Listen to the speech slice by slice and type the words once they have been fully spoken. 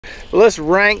But let's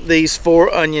rank these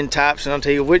 4 onion types, and I'll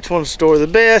tell you which ones store the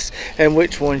best and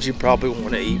which ones you probably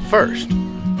want to eat first.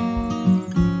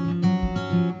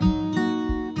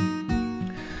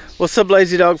 What's up,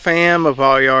 Lazy Dog fam? Hope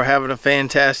all y'all are having a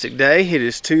fantastic day. It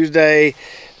is Tuesday,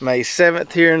 May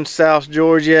 7th here in South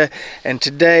Georgia, and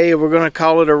today we're going to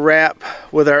call it a wrap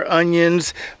with our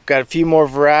onions. We've got a few more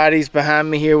varieties behind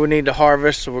me here we need to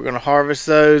harvest, so we're going to harvest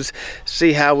those,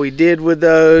 see how we did with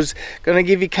those. Going to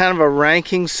give you kind of a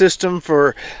ranking system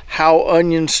for how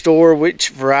onions store, which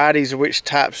varieties or which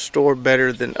types store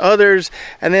better than others,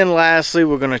 and then lastly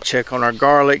we're going to check on our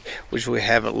garlic, which we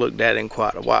haven't looked at in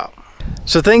quite a while.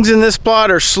 So things in this plot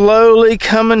are slowly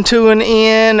coming to an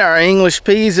end. Our English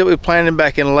peas that we planted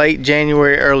back in late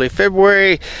January, early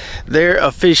February, they're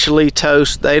officially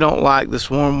toast. They don't like this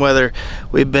warm weather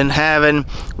we've been having.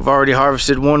 We've already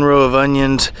harvested 1 row of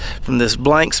onions from this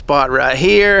blank spot right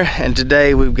here, and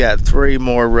today we've got 3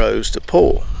 more rows to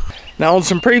pull. Now, on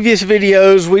some previous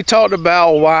videos, we talked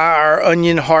about why our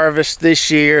onion harvest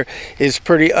this year is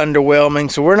pretty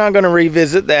underwhelming, so we're not going to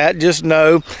revisit that. Just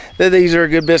know that these are a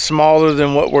good bit smaller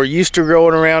than what we're used to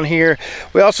growing around here.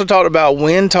 We also talked about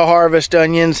when to harvest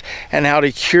onions and how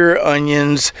to cure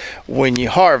onions when you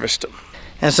harvest them.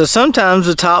 And so sometimes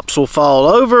the tops will fall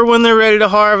over when they're ready to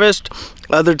harvest.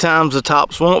 Other times the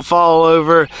tops won't fall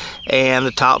over and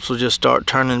the tops will just start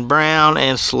turning brown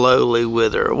and slowly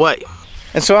wither away.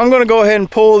 And so I'm going to go ahead and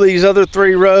pull these other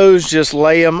 3 rows, just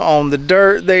lay them on the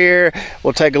dirt there.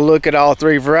 We'll take a look at all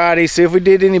 3 varieties, see if we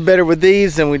did any better with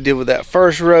these than we did with that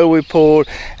first row we pulled,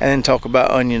 and then talk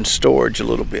about onion storage a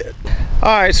little bit.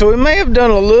 Alright, so we may have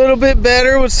done a little bit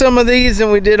better with some of these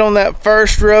than we did on that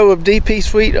first row of DP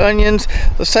sweet onions.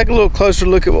 Let's take a little closer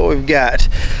look at what we've got.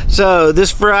 So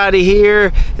this variety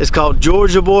here is called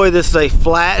Georgia Boy. This is a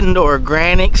flattened or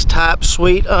granix type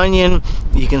sweet onion.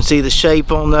 You can see the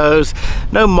shape on those.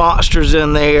 No monsters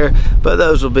in there, but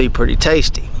those will be pretty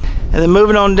tasty. And then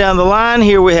moving on down the line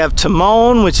here, we have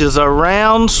Timon, which is a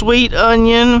round sweet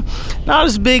onion. Not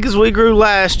as big as we grew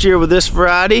last year with this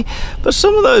variety, but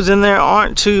some of those in there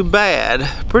aren't too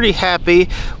bad. Pretty happy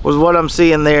with what I'm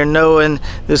seeing there, knowing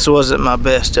this wasn't my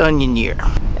best onion year.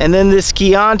 And then this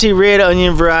Chianti red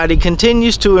onion variety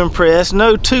continues to impress.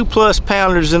 No 2+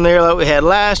 pounders in there like we had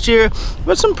last year,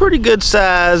 but some pretty good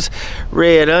size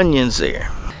red onions there.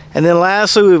 And then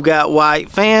lastly, we've got White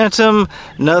Phantom.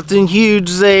 Nothing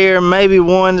huge there, maybe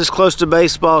one that's close to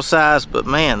baseball size, but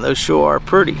man, those sure are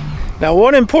pretty. Now,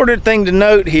 one important thing to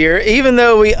note here, even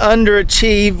though we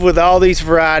underachieved with all these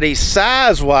varieties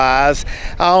size-wise,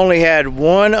 I only had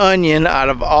 1 onion out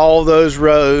of all those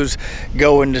rows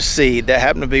going to seed. That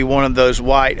happened to be one of those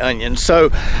white onions. So,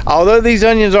 although these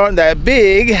onions aren't that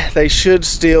big, they should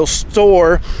still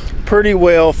store pretty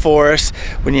well for us.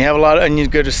 When you have a lot of onions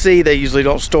go to seed, they usually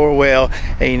don't store well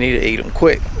and you need to eat them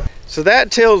quick. So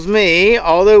that tells me,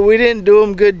 although we didn't do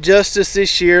them good justice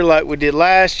this year like we did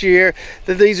last year,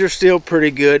 that these are still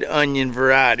pretty good onion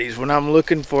varieties. When I'm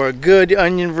looking for a good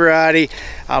onion variety,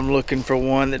 I'm looking for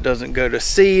one that doesn't go to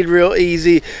seed real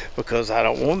easy, because I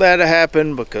don't want that to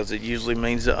happen, because it usually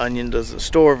means the onion doesn't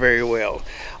store very well.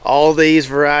 All these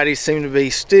varieties seem to be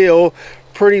still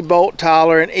pretty bolt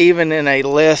tolerant, even in a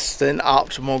less than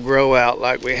optimal grow out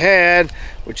like we had,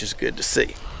 which is good to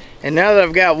see. And now that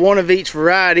I've got one of each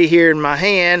variety here in my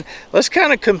hand, let's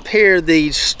kind of compare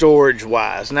these storage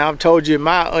wise. Now, I've told you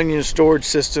my onion storage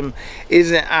system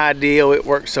isn't ideal. It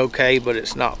works okay, but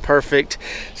it's not perfect.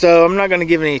 So I'm not going to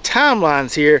give any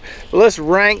timelines here, but let's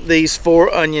rank these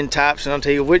 4 onion types and I'll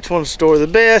tell you which ones store the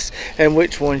best and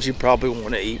which ones you probably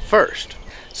want to eat first.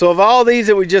 So of all these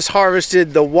that we just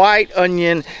harvested, the white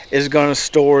onion is going to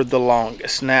store the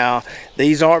longest. Now,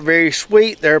 these aren't very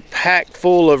sweet. They're packed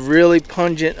full of really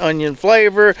pungent onion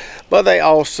flavor, but they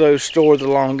also store the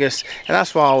longest. And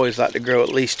that's why I always like to grow at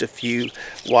least a few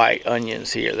white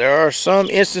onions here. There are some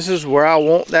instances where I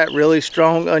want that really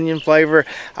strong onion flavor.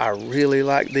 I really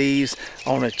like these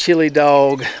on a chili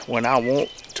dog when I want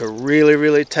to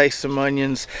really taste some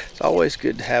onions. It's always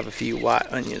good to have a few white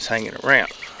onions hanging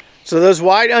around. So those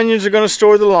white onions are going to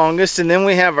store the longest, and then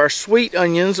we have our sweet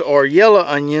onions or yellow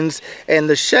onions, and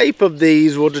the shape of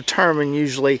these will determine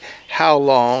usually how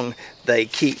long they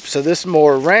keep. So this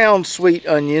more round sweet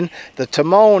onion, the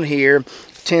Timon here,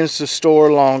 tends to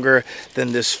store longer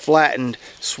than this flattened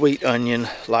sweet onion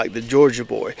like the Georgia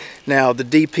Boy. Now, the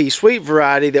DP sweet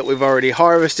variety that we've already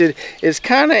harvested is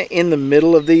kind of in the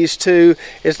middle of these two.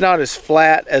 It's not as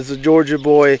flat as the Georgia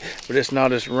Boy, but it's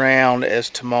not as round as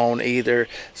Timon either,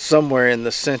 somewhere in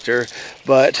the center.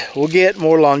 But we'll get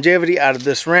more longevity out of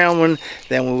this round one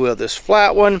than we will this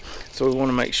flat one, so we want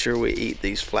to make sure we eat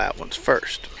these flat ones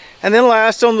first. And then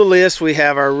last on the list, we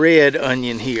have our red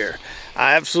onion here.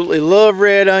 I absolutely love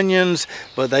red onions,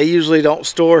 but they usually don't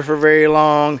store for very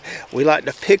long. We like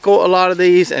to pickle a lot of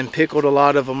these, and pickled a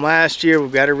lot of them last year.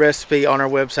 We've got a recipe on our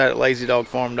website at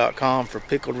lazydogfarm.com for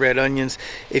pickled red onions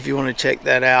if you want to check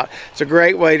that out. It's a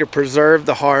great way to preserve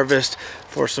the harvest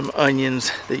for some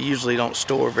onions that usually don't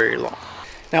store very long.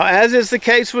 Now, as is the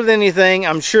case with anything,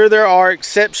 I'm sure there are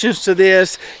exceptions to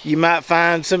this. You might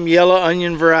find some yellow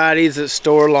onion varieties that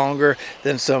store longer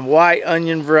than some white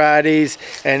onion varieties,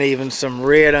 and even some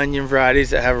red onion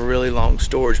varieties that have a really long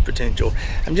storage potential.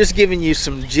 I'm just giving you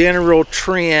some general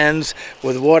trends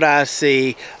with what I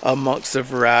see amongst the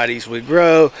varieties we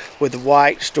grow, with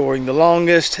white storing the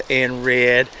longest and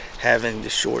red having the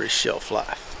shortest shelf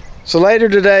life. So later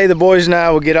today, the boys and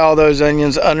I will get all those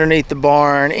onions underneath the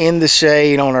barn in the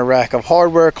shade on a rack of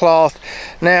hardware cloth.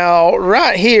 Now,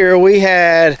 right here, we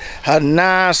had a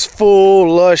nice,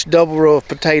 full, lush double row of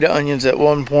potato onions at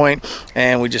one point,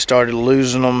 and we just started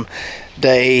losing them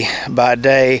day by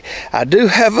day. I do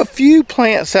have a few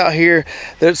plants out here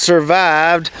that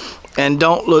survived and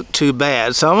don't look too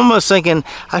bad. So I'm almost thinking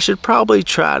I should probably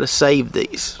try to save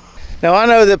these. Now, I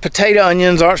know that potato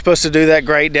onions aren't supposed to do that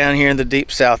great down here in the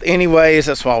deep south anyways.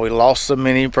 That's why we lost so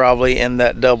many probably in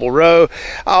that double row.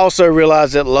 I also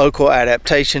realize that local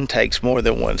adaptation takes more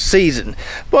than one season,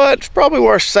 but it's probably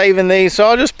worth saving these. So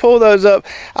I'll just pull those up.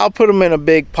 I'll put them in a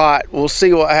big pot. We'll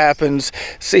see what happens.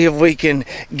 See if we can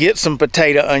get some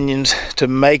potato onions to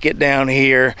make it down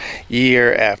here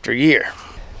year after year.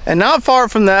 And not far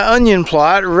from that onion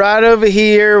plot, right over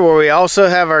here where we also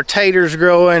have our taters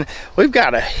growing, we've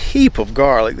got a heap of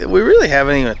garlic that we really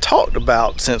haven't even talked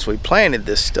about since we planted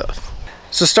this stuff.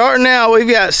 So starting out, we've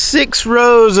got 6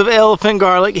 rows of elephant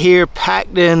garlic here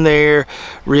packed in there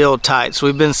real tight. So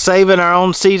we've been saving our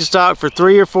own seed stock for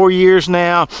 3 or 4 years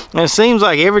now, and it seems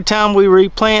like every time we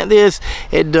replant this,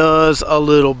 it does a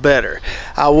little better.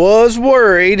 I was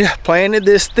worried, planted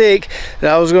this thick,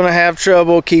 that I was going to have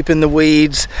trouble keeping the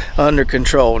weeds under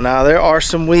control. Now, there are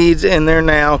some weeds in there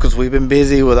now because we've been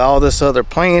busy with all this other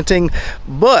planting,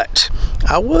 but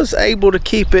I was able to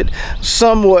keep it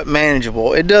somewhat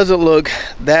manageable. It doesn't look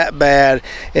that bad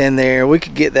in there. We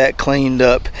could get that cleaned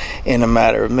up in a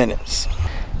matter of minutes.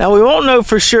 Now, we won't know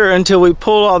for sure until we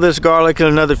pull all this garlic in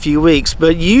another few weeks,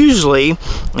 but usually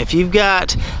if you've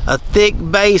got a thick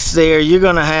base there, you're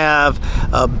gonna have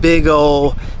a big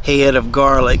old head of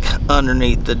garlic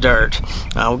underneath the dirt.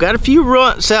 We've got a few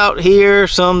runts out here,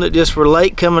 some that just were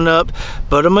late coming up,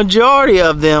 but a majority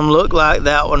of them look like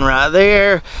that one right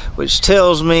there, which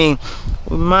tells me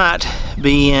we might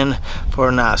be in for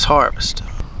a nice harvest.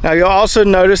 Now, you'll also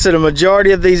notice that a majority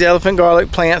of these elephant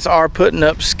garlic plants are putting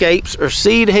up scapes or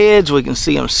seed heads. We can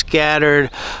see them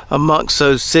scattered amongst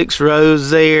those 6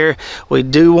 rows there. We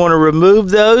do want to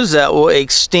remove those. That will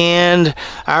extend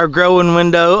our growing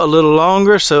window a little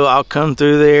longer, so I'll come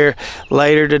through there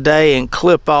later today and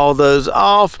clip all those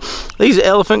off. These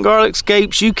elephant garlic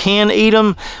scapes, you can eat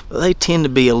them, but they tend to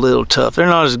be a little tough. They're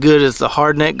not as good as the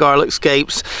hardneck garlic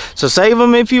scapes, so save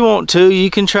them if you want to. You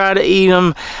can try to eat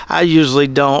them. I usually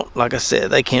don't. Like I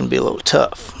said, they can be a little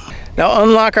tough. Now,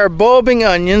 unlike our bulbing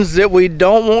onions that we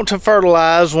don't want to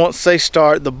fertilize once they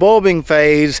start the bulbing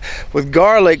phase, with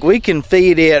garlic we can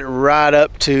feed it right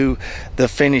up to the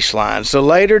finish line. So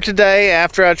later today,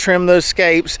 after I trim those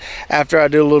scapes, after I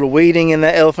do a little weeding in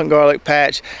that elephant garlic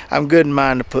patch, I'm good in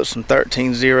mind to put some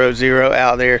 1300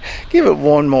 out there, give it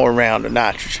one more round of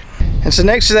nitrogen. And so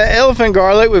next to that elephant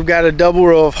garlic, we've got a double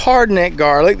row of hardneck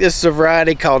garlic. This is a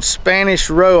variety called Spanish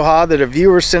Roja that a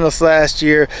viewer sent us last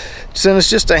year. Sent us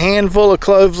just a handful of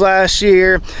cloves last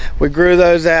year. We grew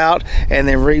those out and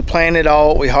then replanted all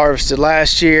what we harvested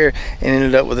last year and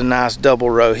ended up with a nice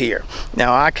double row here.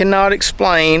 Now, I cannot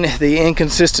explain the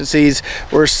inconsistencies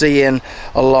we're seeing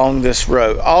along this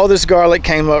row. All this garlic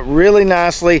came up really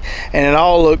nicely and it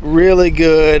all looked really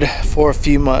good for a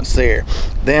few months there.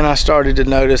 Then I started to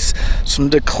notice some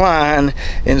decline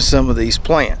in some of these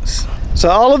plants. So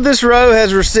all of this row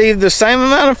has received the same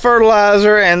amount of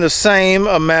fertilizer and the same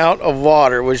amount of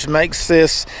water, which makes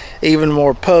this even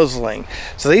more puzzling.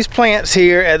 So these plants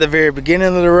here at the very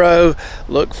beginning of the row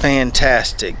look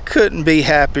fantastic. Couldn't be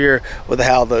happier with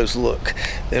how those look.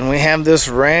 Then we have this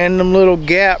random little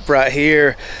gap right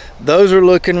here. Those are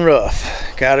looking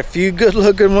rough. Got a few good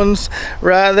looking ones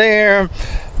right there,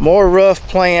 more rough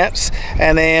plants,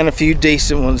 and then a few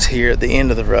decent ones here at the end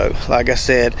of the row. Like I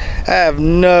said, I have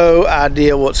no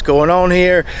idea what's going on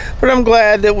here, but I'm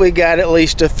glad that we got at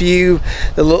least a few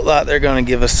that look like they're going to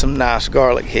give us some nice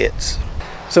garlic hits.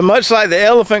 So much like the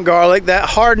elephant garlic, that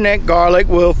hardneck garlic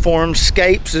will form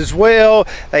scapes as well.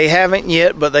 They haven't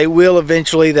yet, but they will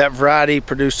eventually. That variety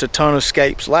produced a ton of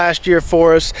scapes last year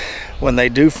for us. When they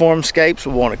do form scapes,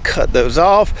 we want to cut those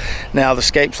off. Now the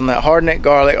scapes on that hardneck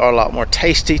garlic are a lot more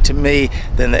tasty to me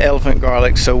than the elephant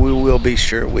garlic, so we will be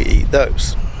sure we eat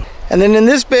those. And then in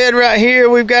this bed right here,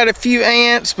 we've got a few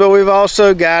ants, but we've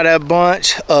also got a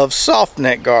bunch of soft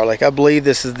neck garlic. I believe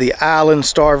this is the Island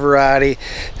Star variety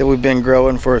that we've been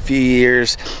growing for a few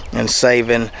years and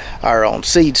saving our own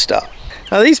seed stock.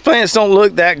 Now these plants don't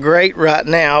look that great right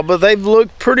now, but they've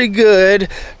looked pretty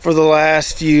good for the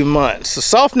last few months. The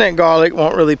soft neck garlic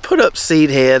won't really put up seed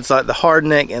heads like the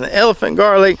hardneck and the elephant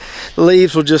garlic. The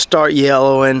leaves will just start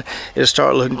yellowing. It'll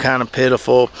start looking kind of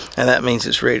pitiful, and that means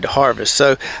it's ready to harvest.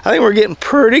 So I think we're getting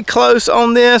pretty close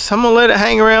on this. I'm gonna let it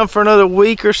hang around for another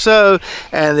week or so,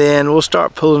 and then we'll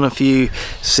start pulling a few,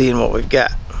 seeing what we've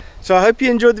got. So I hope you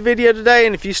enjoyed the video today,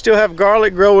 and if you still have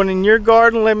garlic growing in your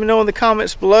garden, let me know in the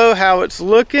comments below how it's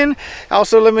looking.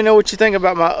 Also, let me know what you think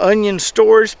about my onion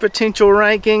storage potential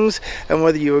rankings and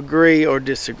whether you agree or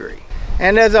disagree.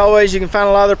 And as always, you can find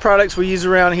a lot of the products we use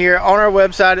around here on our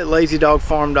website at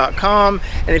lazydogfarm.com.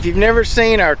 And if you've never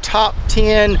seen our top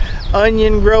 10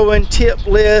 onion growing tip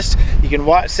list, you can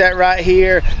watch that right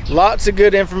here. Lots of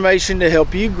good information to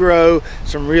help you grow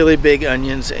some really big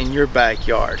onions in your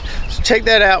backyard. So check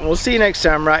that out, and we'll see you next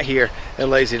time right here at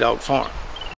Lazy Dog Farm.